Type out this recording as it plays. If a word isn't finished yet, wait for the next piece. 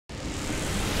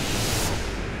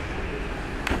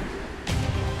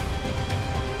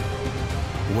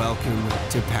Welcome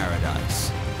to paradise.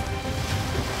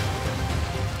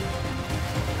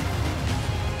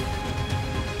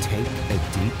 Take a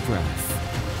deep breath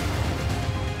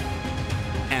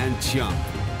and jump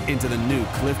into the new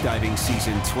cliff diving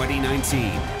season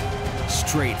 2019,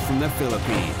 straight from the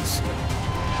Philippines.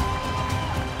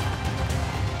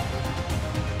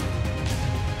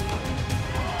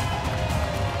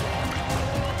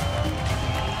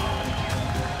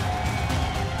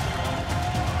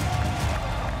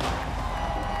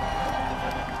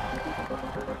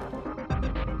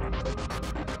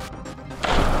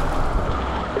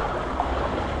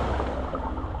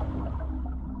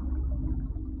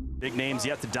 Big names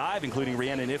yet to dive, including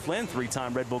Rhiannan Iffland,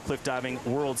 three-time Red Bull Cliff Diving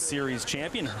World Series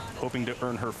champion, hoping to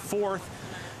earn her fourth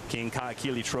King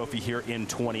Kaikili Trophy here in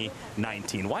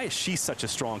 2019. Why is she such a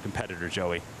strong competitor,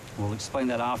 Joey? We'll explain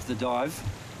that after the dive.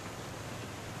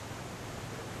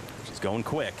 She's going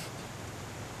quick.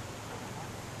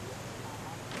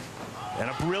 And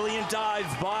a brilliant dive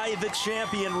by the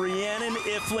champion, Rhiannan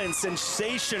Iffland.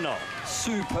 Sensational.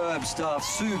 Superb stuff,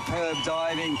 superb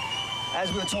diving. As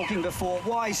we were talking before,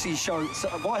 why is she so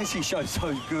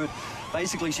good?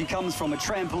 Basically, she comes from a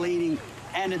trampolining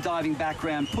and a diving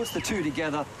background, puts the two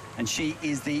together, and she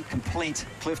is the complete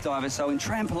cliff diver. So in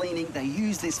trampolining, they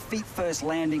use this feet-first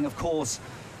landing, of course,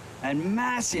 and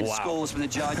massive scores for the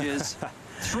judges.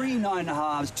 3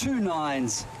 9.5s, 2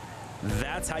 9s.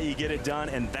 That's how you get it done,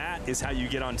 and that is how you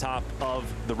get on top of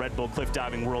the Red Bull Cliff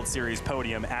Diving World Series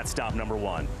podium at stop number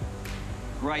 1.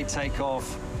 Great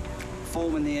takeoff.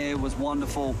 Form in the air was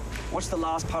wonderful. Watch the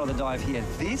last part of the dive here.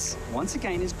 This, once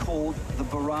again, is called the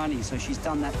Barani. So she's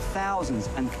done that thousands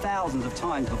and thousands of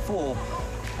times before.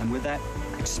 And with that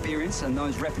experience and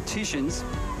those repetitions,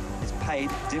 it's paid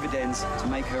dividends to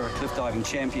make her a cliff diving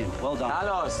champion. Well done.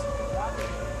 Carlos.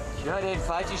 She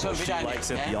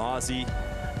likes it, the Aussie,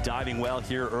 diving well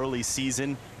here early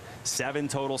season. 7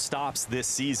 total stops this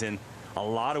season. A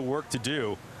lot of work to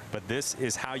do. But this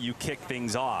is how you kick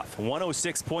things off.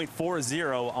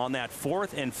 106.40 on that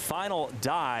fourth and final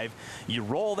dive. You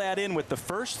roll that in with the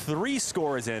first 3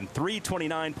 scores in.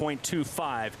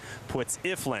 329.25 puts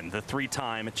Iffland, the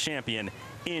 3-time champion,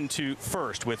 into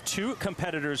first with 2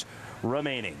 competitors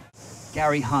remaining.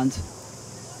 Gary Hunt,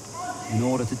 in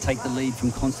order to take the lead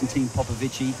from Konstantin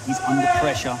Popovici, he's under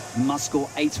pressure. Must score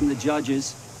 8 from the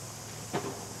judges.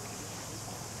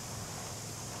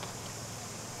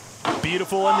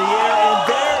 Beautiful in the air, and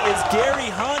there is Gary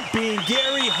Hunt being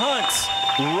Gary Hunt.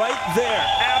 Right there,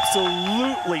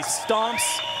 absolutely stomps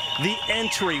the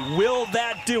entry. Will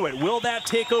that do it? Will that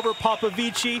take over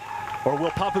Popovici, or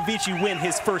will Popovici win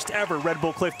his first ever Red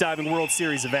Bull Cliff Diving World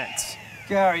Series event?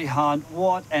 Gary Hunt,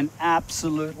 what an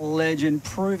absolute legend,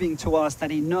 proving to us that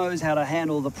he knows how to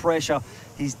handle the pressure.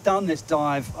 He's done this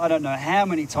dive, I don't know how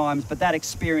many times, but that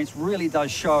experience really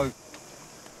does show.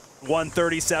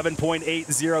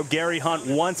 137.80. Gary Hunt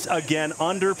once again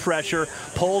under pressure,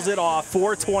 pulls it off.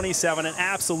 427, an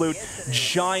absolute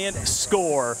giant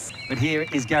score. But here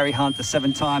is Gary Hunt, the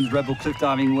 7-time Red Bull Cliff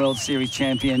Diving World Series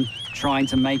champion, trying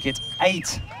to make it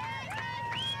 8.